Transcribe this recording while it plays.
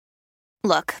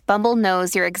Look, Bumble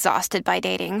knows you're exhausted by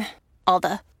dating. All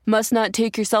the must not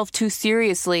take yourself too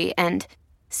seriously and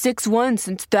 6'1"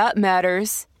 since that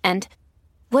matters. And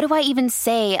what do I even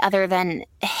say other than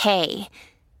hey?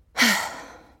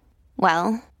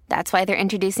 Well, that's why they're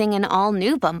introducing an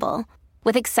all-new Bumble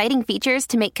with exciting features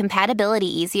to make compatibility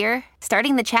easier,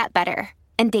 starting the chat better,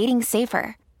 and dating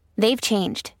safer. They've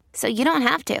changed, so you don't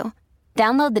have to.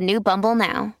 Download the new Bumble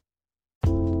now.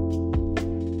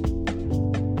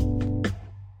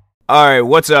 Alright,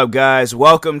 what's up, guys?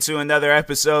 Welcome to another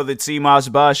episode of the T-Moss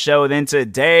Boss Show. And in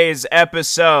today's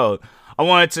episode, I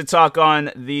wanted to talk on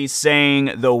the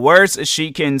saying, the worst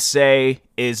she can say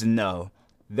is no.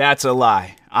 That's a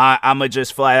lie. I'm going to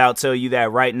just flat out tell you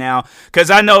that right now, because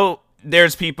I know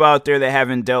there's people out there that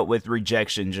haven't dealt with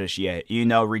rejection just yet. You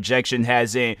know, rejection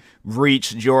hasn't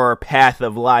reached your path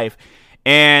of life.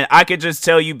 And I could just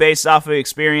tell you based off of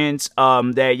experience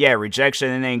that, yeah,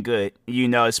 rejection, it ain't good. You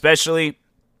know, especially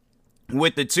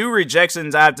with the two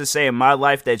rejections I have to say in my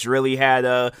life that's really had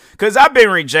because I've been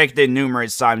rejected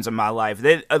numerous times in my life.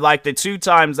 Like the two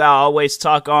times I always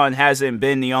talk on hasn't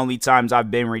been the only times I've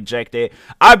been rejected.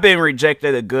 I've been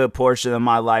rejected a good portion of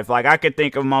my life. Like I could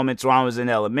think of moments when I was in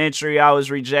elementary, I was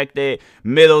rejected.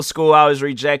 Middle school, I was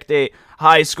rejected.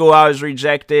 High school, I was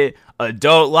rejected.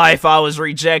 Adult life, I was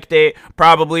rejected.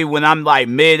 Probably when I'm like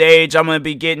mid-age, I'm going to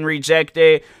be getting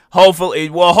rejected.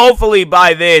 Hopefully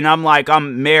by then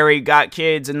I'm married, got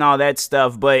kids and all that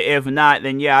stuff. But if not,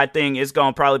 then yeah, I think it's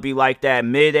going to probably be like that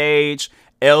mid-age,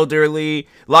 elderly,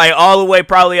 like all the way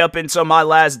probably up until my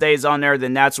last days on there.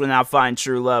 Then that's when I find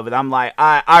true love. And I'm like,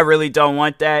 I really don't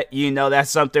want that. You know,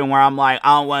 that's something where I'm like,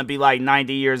 I don't want to be like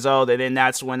 90 years old. And then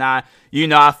that's when I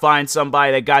find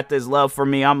somebody that got this love for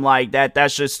me. I'm like,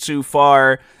 that's just too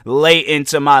far late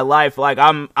into my life. Like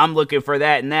I'm looking for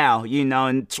that now, you know,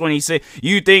 in 26,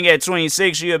 you think at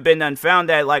 26 you have been done found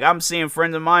that. Like I'm seeing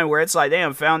friends of mine where it's like,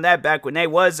 damn, found that back when they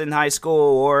was in high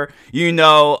school or, you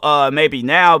know, maybe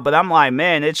now, but I'm like,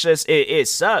 man, it's just, it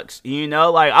sucks, you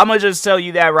know, like I'm gonna just tell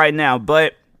you that right now.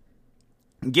 But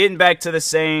getting back to the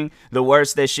saying, the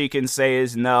worst that she can say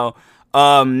is no.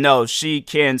 No, she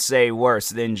can say worse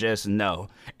than just no.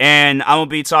 And I'm gonna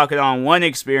be talking on one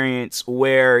experience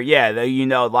where, yeah, you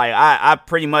know, like I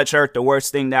pretty much heard the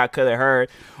worst thing that I could have heard,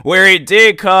 where it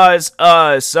did cause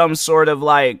some sort of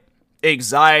like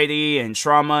anxiety and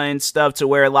trauma and stuff, to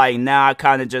where like now I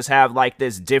kind of just have like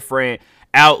this different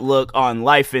outlook on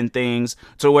life and things,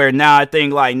 to where now I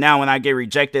think like now when I get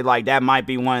rejected, like that might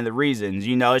be one of the reasons,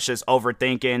 you know, it's just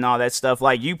overthinking and all that stuff.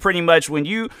 Like you pretty much, when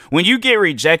you get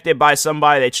rejected by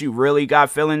somebody that you really got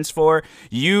feelings for,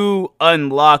 you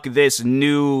unlock this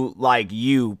new like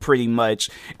you pretty much.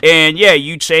 And yeah,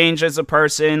 you change as a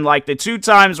person. Like the two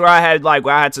times where I had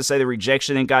to say the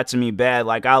rejection and got to me bad,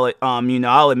 like I'll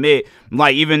admit,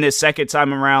 like even this second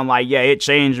time around, like yeah, it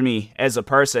changed me as a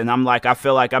person. I'm like, I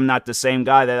feel like I'm not the same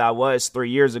guy that I was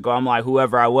 3 years ago. I'm like,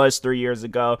 whoever I was 3 years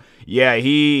ago, yeah,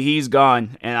 he's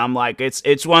gone. And I'm like,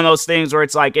 it's one of those things where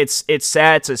it's like, it's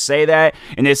sad to say that,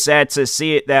 and it's sad to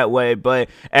see it that way, but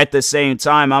at the same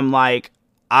time, I'm like,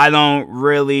 I don't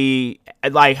really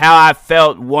like how I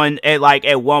felt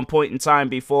at one point in time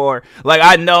before. Like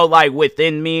I know like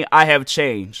within me I have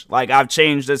changed. Like I've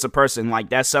changed as a person. Like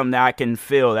that's something that I can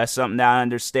feel. That's something that I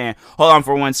understand. Hold on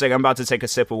for 1 second. I'm about to take a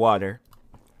sip of water.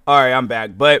 Alright, I'm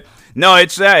back. But no,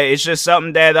 it's just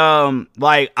something that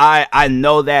like I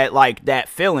know that like that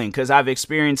feeling, because I've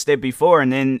experienced it before.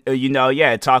 And then you know,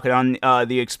 yeah, talking on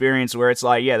the experience where it's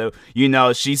like, yeah, you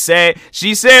know, she said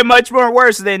much more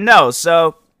worse than no.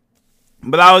 So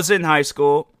but I was in high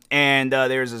school, and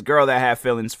there was this girl that I had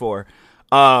feelings for.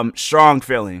 Strong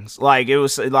feelings. Like, it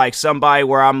was like somebody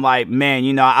where I'm like, man,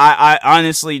 you know, I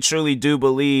honestly, truly do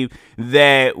believe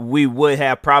that we would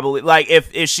have probably, like,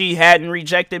 if she hadn't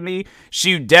rejected me,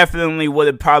 she definitely would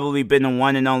have probably been the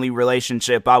one and only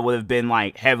relationship I would have been,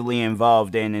 like, heavily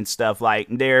involved in and stuff. Like,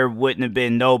 there wouldn't have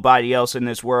been nobody else in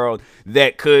this world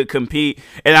that could compete.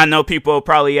 And I know people will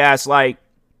probably ask, like,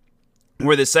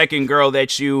 were the second girl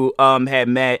that you had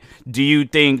met, do you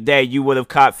think that you would have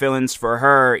caught feelings for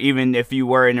her even if you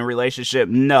were in a relationship?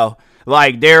 No.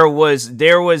 Like there was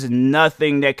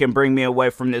nothing that can bring me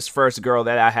away from this first girl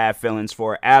that I had feelings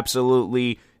for.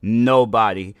 Absolutely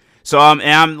nobody. So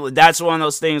that's one of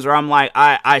those things where I'm like,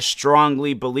 I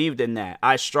strongly believed in that.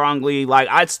 I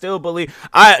still believe,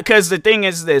 because the thing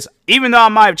is this, even though I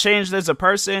might have changed as a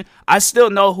person, I still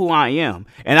know who I am.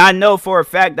 And I know for a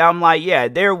fact that I'm like, yeah,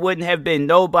 there wouldn't have been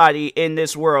nobody in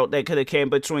this world that could have came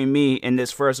between me and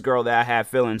this first girl that I had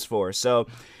feelings for. So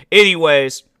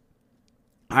anyways,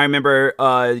 I remember,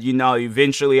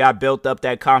 eventually I built up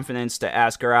that confidence to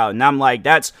ask her out. And I'm like,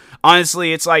 that's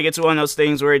honestly, it's like, it's one of those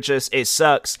things where it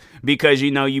sucks because,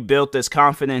 you built this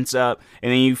confidence up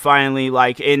and then you finally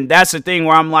and that's the thing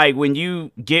where I'm like, when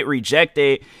you get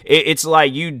rejected, it's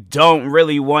like, you don't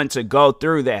really want to go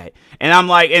through that. And I'm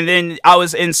like,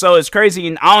 and so it's crazy.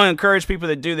 And I don't encourage people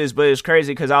to do this, but it's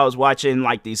crazy because I was watching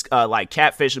these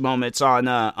catfish moments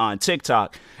on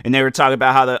TikTok. And they were talking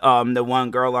about how the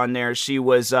one girl on there, she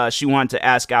wanted to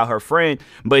ask out her friend,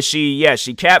 but she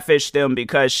catfished them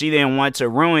because she didn't want to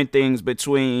ruin things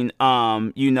between,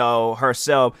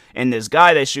 herself and this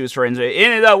guy that she was friends with. It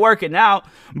ended up working out,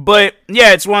 but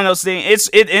yeah, it's one of those things.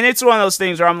 It's one of those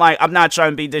things where I'm like, I'm not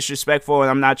trying to be disrespectful and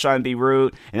I'm not trying to be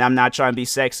rude and I'm not trying to be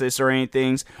sexist or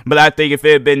anything. But I think if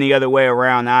it had been the other way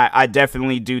around, I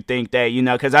definitely do think that,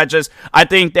 because I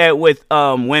think that with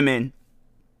women,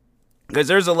 because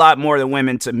there's a lot more than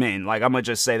women to men. I'm going to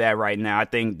just say that right now. I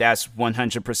think that's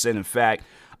 100% a fact.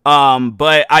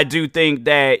 But I do think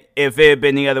that if it had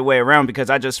been the other way around,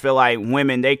 because I just feel like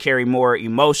women, they carry more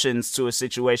emotions to a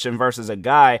situation versus a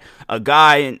guy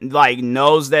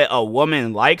knows that a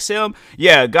woman likes him.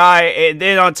 Yeah, a guy, and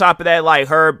then on top of that,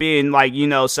 her being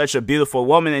such a beautiful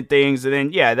woman and things. And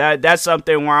then, yeah, that's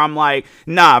something where I'm like,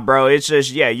 nah, bro, it's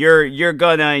just, yeah, you're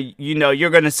gonna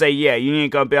say, yeah, you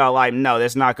ain't gonna be all like, no,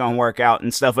 that's not gonna work out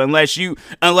and stuff. Unless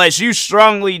you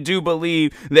strongly do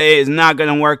believe that it's not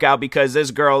gonna work out because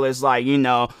this girl is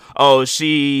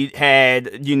she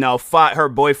had, fought her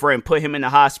boyfriend, put him in the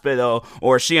hospital,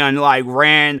 or she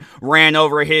ran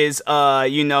over his,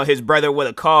 his brother with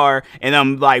a car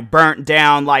and burnt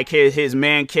down his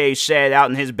man cave shed out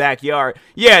in his backyard.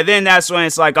 Yeah, then that's when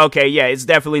it's like, okay, yeah, it's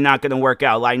definitely not gonna work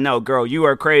out. No, girl, you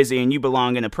are crazy and you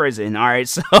belong in a prison. All right,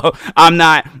 so I'm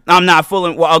not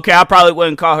fooling. Well, okay, I probably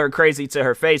wouldn't call her crazy to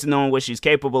her face, knowing what she's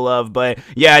capable of, but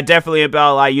yeah, definitely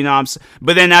about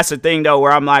but then that's the thing though,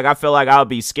 where I'm like, I feel like I'll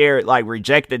be scared,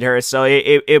 rejected her. So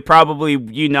it probably,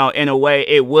 in a way,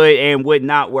 it would and would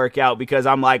not work out because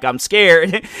I'm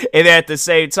scared. And at the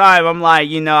same time, I'm like,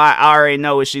 I already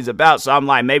know what she's about. So I'm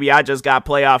like, maybe I just got to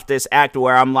play off this act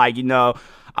where I'm like,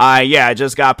 I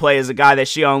just got to play as a guy that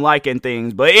she don't like and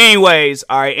things. But anyways,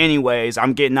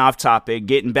 I'm getting off topic,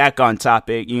 getting back on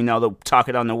topic,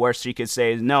 talking on the worst she could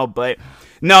say is no. But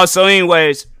no, so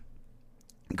anyways,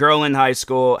 girl in high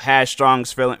school had strong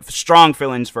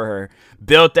feelings for her,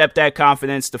 built up that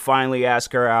confidence to finally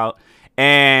ask her out,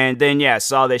 and then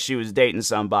saw that she was dating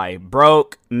somebody.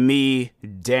 Broke me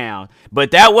down.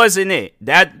 But that wasn't it.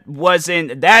 That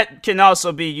can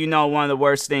also be, one of the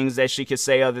worst things that she could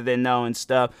say other than no and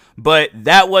stuff. But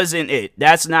that wasn't it.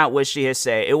 That's not what she had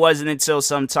said. It wasn't until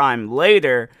some time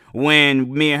later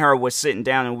when me and her was sitting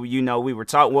down and, we were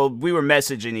talking. Well, we were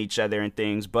messaging each other and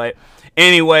things. But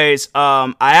anyways,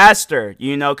 I asked her,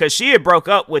 because she had broke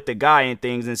up with the guy and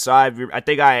things. And so I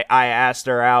think I asked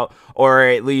her out, or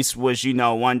at least was,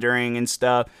 wondering and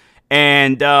stuff.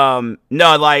 And,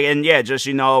 just,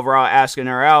 overall asking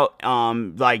her out,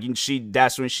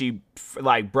 that's when she,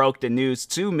 broke the news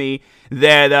to me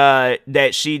that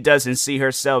she doesn't see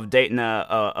herself dating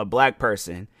a black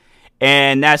person.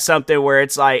 And that's something where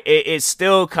it's it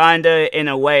still kind of, in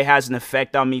a way, has an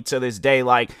effect on me to this day.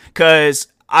 Because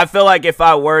I feel like if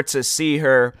I were to see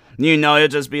her, it'll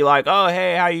just be like, oh,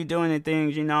 hey, how you doing and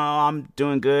things, I'm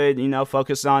doing good,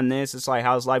 focus on this. It's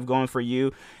how's life going for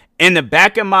you? In the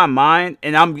back of my mind,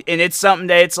 and it's something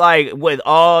that it's with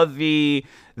all the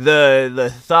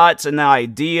thoughts and the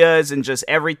ideas and just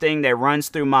everything that runs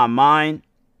through my mind,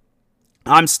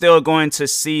 I'm still going to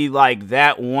see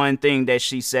that one thing that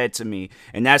she said to me.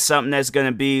 And that's something that's going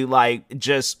to be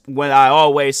just what I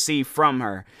always see from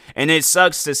her. And it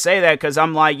sucks to say that because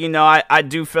I'm I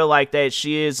do feel like that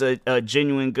she is a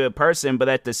genuine good person. But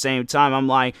at the same time, I'm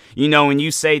when you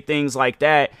say things like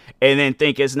that and then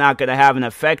think it's not going to have an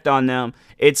effect on them,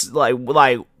 it's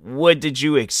what did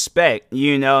you expect?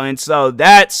 And so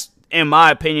that's, in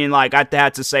my opinion, I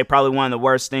have to say probably one of the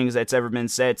worst things that's ever been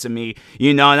said to me,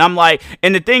 and I'm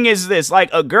and the thing is this,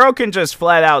 a girl can just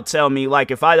flat out tell me,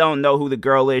 if I don't know who the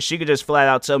girl is, she could just flat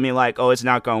out tell me, oh, it's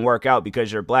not going to work out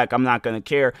because you're black. I'm not going to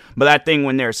care. But I think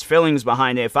when there's feelings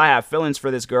behind it, if I have feelings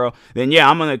for this girl, then yeah,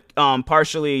 I'm going to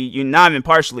partially, not even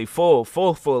partially,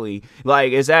 fully,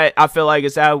 is that, I feel like,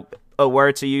 is that a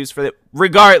word to use for it?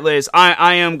 Regardless,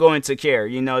 I am going to care,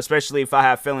 especially if I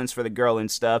have feelings for the girl and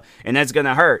stuff, and that's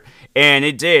gonna hurt. And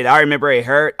it did. I remember it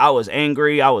hurt. I was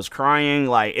angry. I was crying.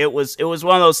 It was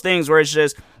one of those things where it's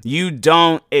just, you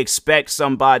don't expect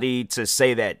somebody to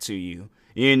say that to you.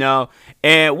 you know?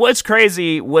 And what's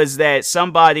crazy was that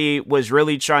somebody was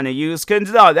really trying to use,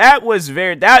 cause no,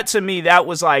 that to me, that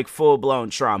was like full blown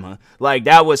trauma. Like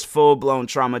that was full blown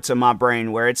trauma to my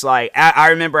brain, where it's like, I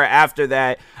remember after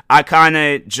that, I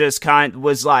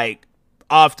was like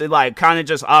off to like, kind of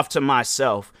just off to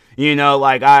myself. You know,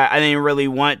 like I didn't really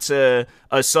want to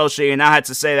associate, and I had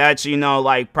to say that's, you know,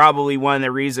 like probably one of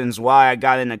the reasons why I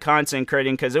got into content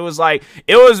creating, because it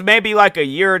was maybe like a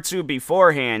year or two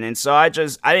beforehand, and so I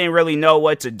didn't really know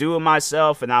what to do with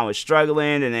myself, and I was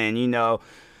struggling, and then, you know,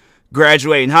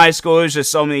 graduating high school, it was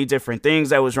just so many different things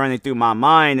that was running through my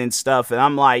mind and stuff, and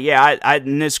I'm like, yeah,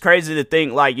 and it's crazy to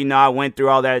think, like, you know, I went through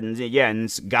all that, and yeah, and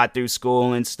got through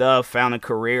school and stuff, found a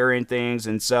career and things,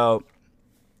 and so.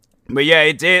 But yeah,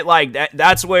 it did, like,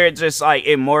 that's where it just, like,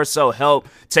 it more so helped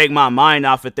take my mind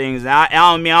off of things. And I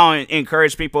don't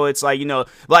encourage people, it's like, you know,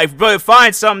 like, but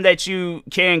find something that you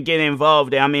can get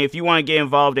involved in. I mean, if you want to get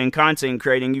involved in content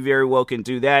creating, you very well can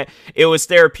do that. It was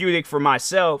therapeutic for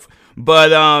myself.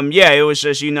 But, yeah, it was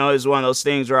just, you know, it was one of those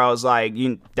things where I was like,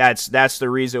 that's the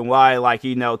reason why, like,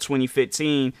 you know,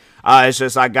 2015, it's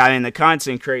just, I got into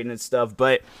content creating and stuff.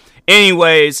 But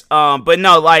anyways, but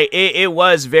no, like, it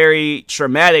was very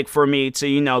traumatic for me to,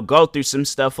 you know, go through some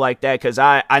stuff like that, because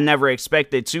I never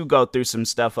expected to go through some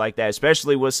stuff like that,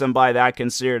 especially with somebody that I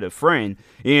considered a friend,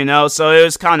 you know, so it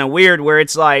was kind of weird where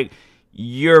it's like,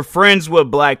 you're friends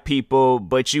with black people,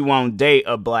 but you won't date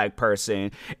a black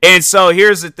person. And so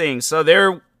here's the thing, so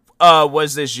there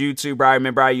was this YouTuber I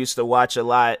remember I used to watch a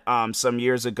lot some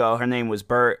years ago. Her name was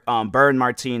Burn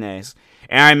Martinez.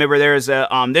 And I remember there was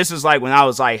this is like when I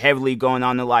was like heavily going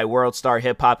on to like World Star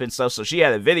Hip Hop and stuff. So she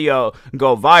had a video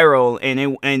go viral, and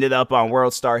it ended up on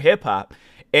World Star Hip Hop.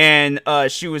 And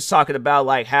she was talking about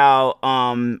like how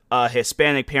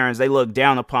Hispanic parents, they look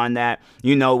down upon that,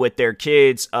 you know, with their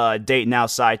kids dating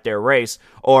outside their race,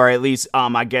 or at least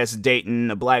I guess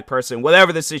dating a black person,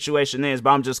 whatever the situation is. But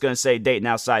I'm just gonna say dating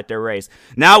outside their race.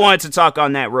 Now I wanted to talk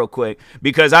on that real quick,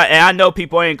 because I know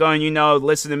people ain't going, you know,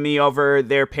 listen to me over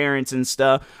their parents and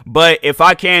stuff. But if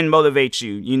I can motivate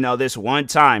you, you know, this one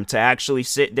time to actually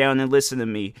sit down and listen to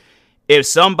me, if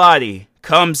somebody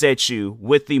comes at you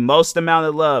with the most amount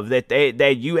of love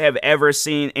that you have ever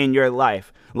seen in your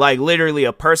life, like literally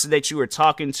a person that you are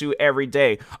talking to every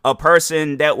day, a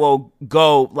person that will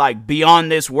go like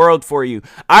beyond this world for you.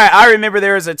 I remember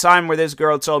there was a time where this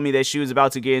girl told me that she was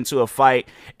about to get into a fight,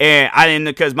 and I didn't,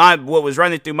 because what was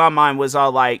running through my mind was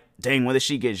all like, dang, what if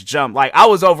she gets jumped? Like, I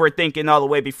was overthinking all the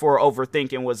way before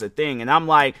overthinking was a thing. And I'm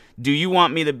like, do you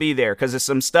want me to be there? Because if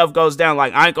some stuff goes down,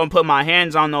 like, I ain't gonna put my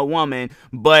hands on no woman,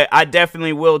 but I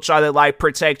definitely will try to, like,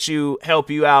 protect you, help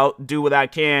you out, do what I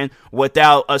can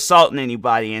without assaulting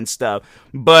anybody and stuff.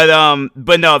 But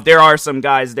no, if there are some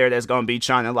guys there that's gonna be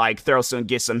trying to, like,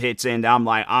 get some hits in, I'm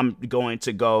like, I'm going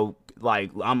to go,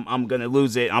 like, I'm gonna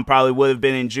lose it. I probably would have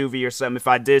been in juvie or something if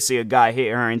I did see a guy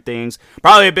hit her and things.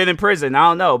 Probably have been in prison, I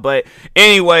don't know. But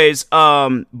anyways,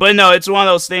 but no, it's one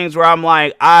of those things where I'm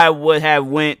like, I would have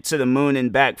went to the moon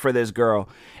and back for this girl.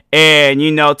 And,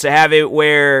 you know, to have it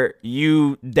where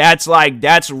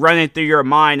that's running through your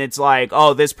mind. It's like,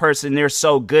 oh, this person, they're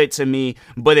so good to me,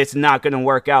 but it's not going to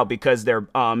work out because they're,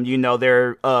 you know,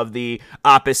 they're of the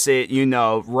opposite, you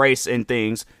know, race and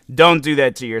things. Don't do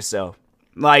that to yourself.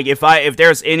 Like, if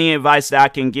there's any advice that I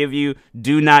can give you,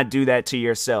 do not do that to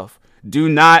yourself. Do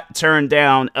not turn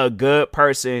down a good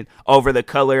person over the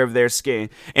color of their skin.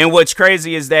 And what's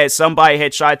crazy is that somebody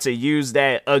had tried to use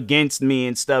that against me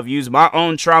and stuff, use my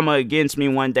own trauma against me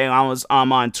one day. I was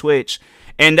on Twitch.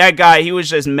 And that guy, he was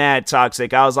just mad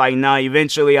toxic. I was like, nah,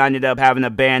 eventually I ended up having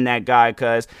to ban that guy,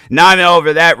 because not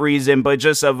over that reason, but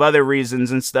just of other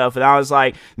reasons and stuff. And I was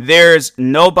like, there's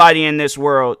nobody in this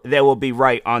world that will be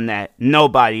right on that.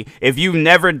 Nobody. If you've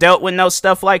never dealt with no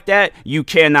stuff like that, you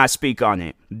cannot speak on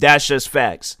it. That's just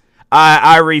facts.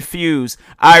 I refuse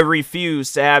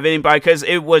to have anybody, because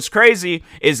it was crazy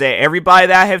is that everybody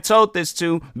that I have told this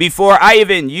to before I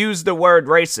even use the word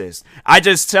racist, I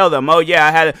just tell them, oh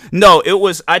yeah,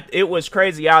 it was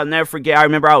crazy. I'll never forget. I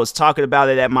remember I was talking about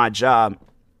it at my job.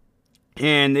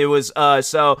 And it was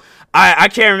so I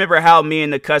can't remember how me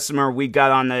and the customer we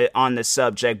got on the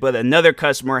subject, but another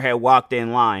customer had walked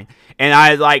in line,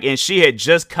 and she had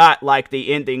just caught like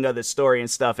the ending of the story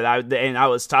and stuff, and I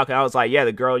was talking, I was like, yeah,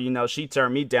 the girl, you know, she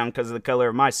turned me down because of the color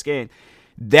of my skin.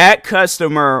 That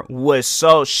customer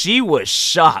she was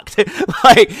shocked.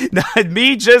 Like,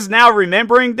 me just now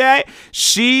remembering that,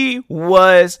 she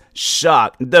was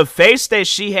shocked. The face that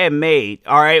she had made,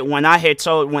 all right, when I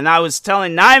was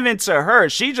telling, not even to her,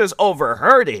 she just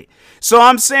overheard it. So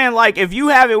I'm saying, like, if you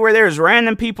have it where there's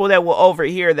random people that will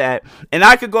overhear that, and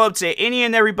I could go up to any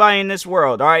and everybody in this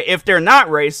world, all right, if they're not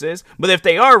racist, but if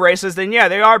they are racist, then yeah,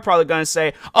 they are probably going to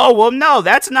say, oh, well, no,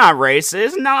 that's not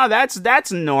racist. No,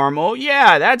 that's normal.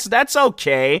 Yeah, that's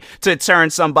okay to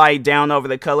turn somebody down over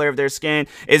the color of their skin,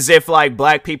 as if, like,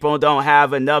 black people don't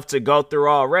have enough to go through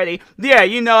already. Yeah,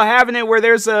 you know, having it where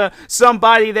there's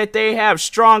somebody that they have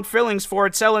strong feelings for,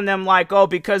 telling them, like, oh,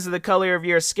 because of the color of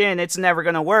your skin, it's never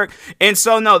gonna work. And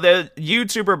so, no, the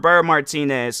YouTuber Bird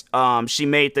Martinez, she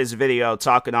made this video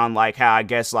talking on, like, how I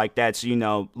guess, like, that's, you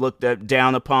know, looked up,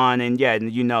 down upon, and yeah,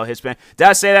 you know, Hispanic. Did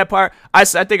I say that part? I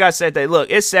think I said that. Look,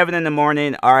 it's 7 a.m,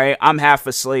 all right, I'm half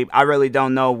asleep. I really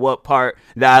don't know what part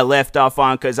that I left off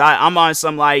on, because I'm on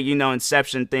some, like, you know,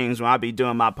 Inception things when I be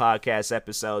doing my podcast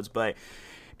episodes, but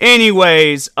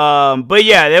anyways, but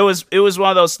yeah, it was one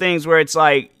of those things where it's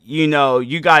like, you know,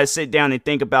 you gotta sit down and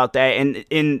think about that,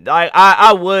 and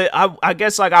I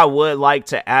guess, like, I would like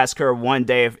to ask her one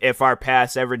day if our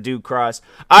paths ever do cross.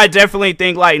 I definitely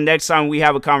think, like, next time we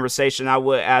have a conversation, I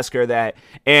would ask her that,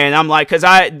 and I'm like, cause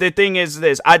the thing is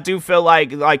this, I do feel like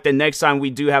the next time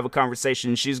we do have a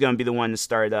conversation, she's gonna be the one to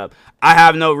start it up. I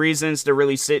have no reasons to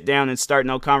really sit down and start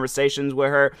no conversations with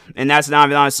her, and that's not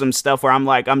even on some stuff where I'm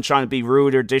like, I'm trying to be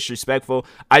rude or disrespectful.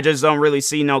 I just don't really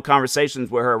see no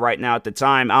conversations with her right now at the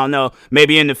time. I don't know,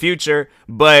 maybe in the future,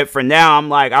 but for now, I'm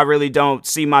like, I really don't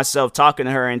see myself talking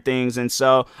to her and things, and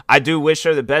so I do wish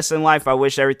her the best in life. I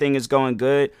wish everything is going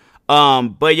good.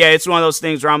 But yeah, it's one of those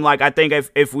things where I'm like, I think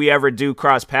if we ever do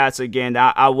cross paths again,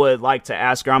 I would like to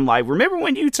ask her. I'm like, remember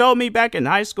when you told me back in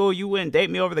high school you wouldn't date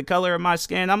me over the color of my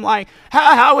skin? I'm like,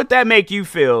 how would that make you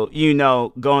feel, you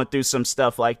know, going through some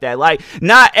stuff like that? Like,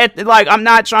 I'm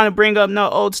not trying to bring up no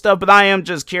old stuff, but I am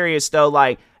just curious though,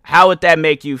 like, how would that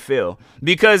make you feel?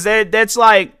 Because that's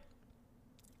like,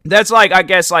 I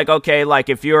guess, like, okay, like,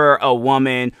 if you're a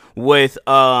woman with,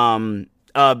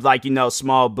 like, you know,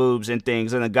 small boobs and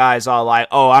things, and the guy's all like,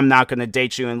 oh, I'm not gonna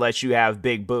date you unless you have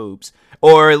big boobs.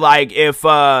 Or, like, if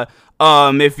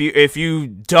you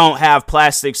don't have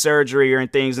plastic surgery or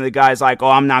things, and the guy's like,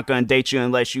 oh, I'm not going to date you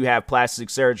unless you have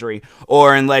plastic surgery,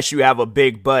 or unless you have a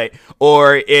big butt,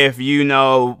 or if, you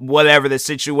know, whatever the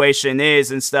situation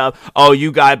is and stuff, oh,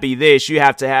 you got to be this, you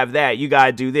have to have that, you got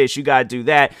to do this, you got to do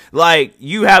that. Like,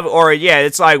 you have, or yeah,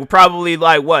 it's like probably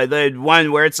like what, the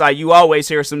one where it's like you always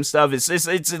hear some stuff,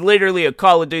 it's literally a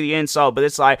Call of Duty insult, but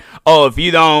it's like, oh, if you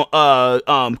don't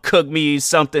cook me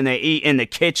something to eat in the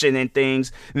kitchen and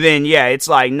things, then yeah, it's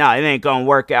like, nah, it ain't gonna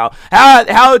work out.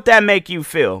 How would that make you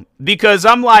feel? Because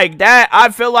I'm like, that, I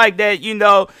feel like that, you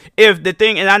know, if the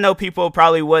thing, and I know people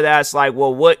probably would ask, like,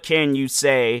 well, what can you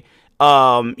say,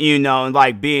 you know,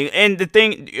 like, being, and the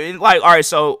thing, like, all right,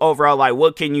 so overall, like,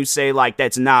 what can you say, like,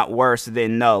 that's not worse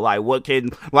than no? Like, what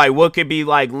could be,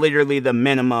 like, literally the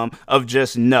minimum of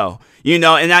just no? You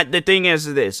know, and the thing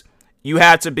is this, you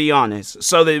have to be honest.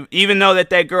 So that even though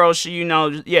that girl, she, you know,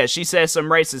 yeah, she said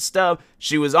some racist stuff,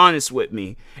 she was honest with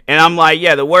me. And I'm like,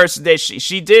 yeah, the worst that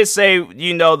she did say,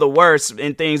 you know, the worst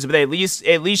and things, but at least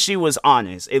she was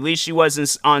honest. At least she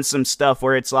wasn't on some stuff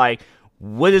where it's like,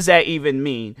 what does that even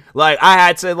mean? Like, I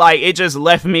had to, like, it just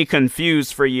left me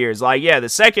confused for years. Like, yeah, the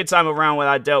second time around when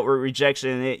I dealt with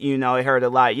rejection, it, you know, it hurt a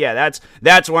lot. Yeah,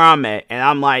 that's where I'm at. And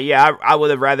I'm like, yeah, I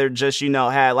would have rather just, you know,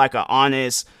 had like an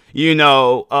honest, you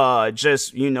know,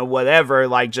 just, you know, whatever,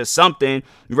 like just something,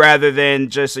 rather than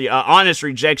just an honest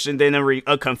rejection than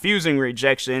a confusing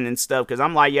rejection and stuff. Cause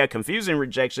I'm like, yeah, confusing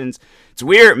rejections, it's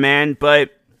weird, man.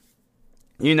 But,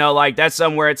 you know, like, that's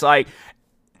somewhere it's like,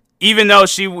 even though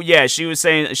she was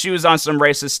saying she was on some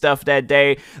racist stuff that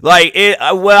day, like,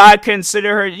 will I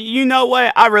consider her, you know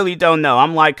what, I really don't know.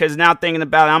 I'm like, cause now thinking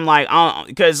about it, I'm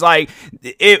like, cause like,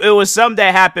 it was something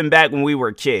that happened back when we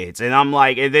were kids, and I'm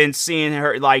like, and then seeing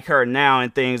her, like, her now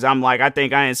and things, I'm like, I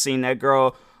think I ain't seen that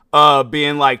girl be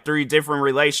in like 3 different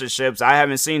relationships. I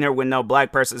haven't seen her with no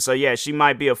black person. So yeah, she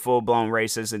might be a full-blown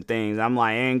racist and things. I'm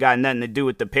like, it ain't got nothing to do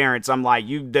with the parents. I'm like,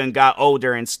 you done got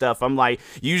older and stuff. I'm like,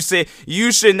 you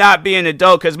should not be an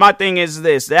adult. Cause my thing is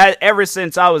this, that ever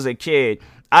since I was a kid,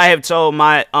 I have told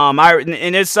my,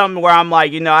 and it's something where I'm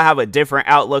like, you know, I have a different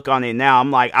outlook on it now.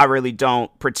 I'm like, I really don't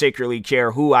particularly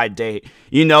care who I date,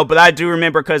 you know, but I do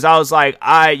remember, cause I was like,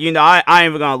 I ain't even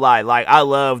gonna lie. Like, I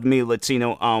loved me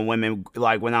Latino, women,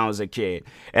 like, when I was a kid.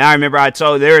 And I remember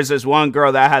there was this one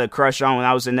girl that I had a crush on when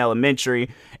I was in elementary.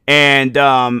 And,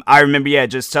 I remember, yeah,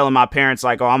 just telling my parents,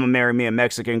 like, oh, I'm gonna marry me a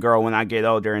Mexican girl when I get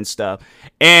older and stuff.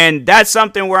 And that's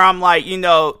something where I'm like, you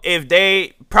know, if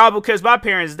they probably, because my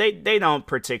parents, they don't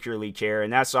particularly care.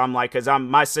 And that's why I'm like, because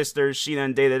my sister, she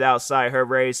done dated outside her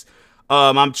race.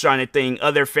 I'm trying to think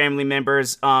other family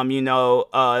members,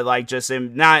 like just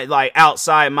not like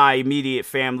outside my immediate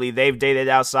family. They've dated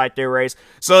outside their race.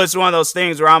 So it's one of those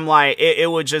things where I'm like, it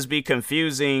would just be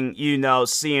confusing,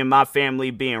 seeing my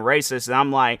family being racist. And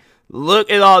I'm like,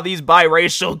 look at all these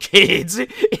biracial kids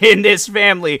in this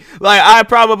family. Like, I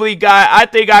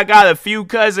think I got a few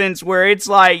cousins where it's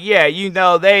like, yeah,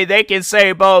 they can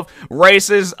say both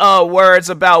racist words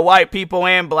about white people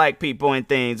and black people and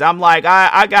things. I'm like,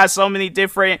 I got so many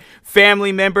different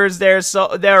family members there,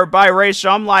 so that are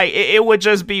biracial. I'm like, it would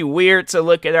just be weird to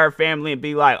look at our family and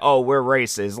be like, oh, we're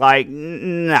racist. Like,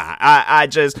 nah, I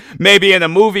just, maybe in a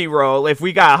movie role, if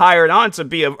we got hired on to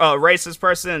be a racist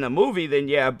person in a movie, then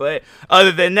yeah, but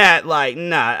other than that, like,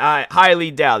 nah, I highly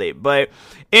doubt it. But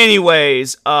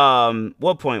anyways,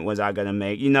 what point was I gonna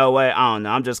make? You know what? I don't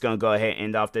know. I'm just gonna go ahead and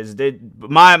end off this.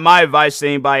 My advice to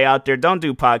anybody out there: don't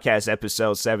do podcast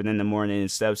episodes 7 in the morning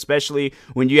and stuff, especially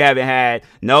when you haven't had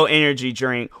no energy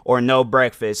drink or no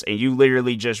breakfast, and you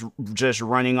literally just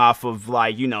running off of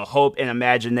like, hope and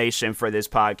imagination for this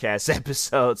podcast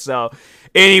episode. So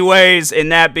anyways,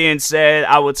 and that being said,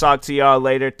 I will talk to y'all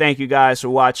later. Thank you guys for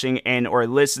watching and or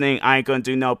listening. I ain't gonna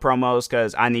do no promos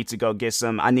because I need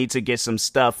to get some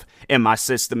stuff in my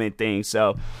system and things.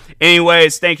 So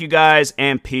anyways, thank you guys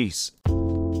and peace.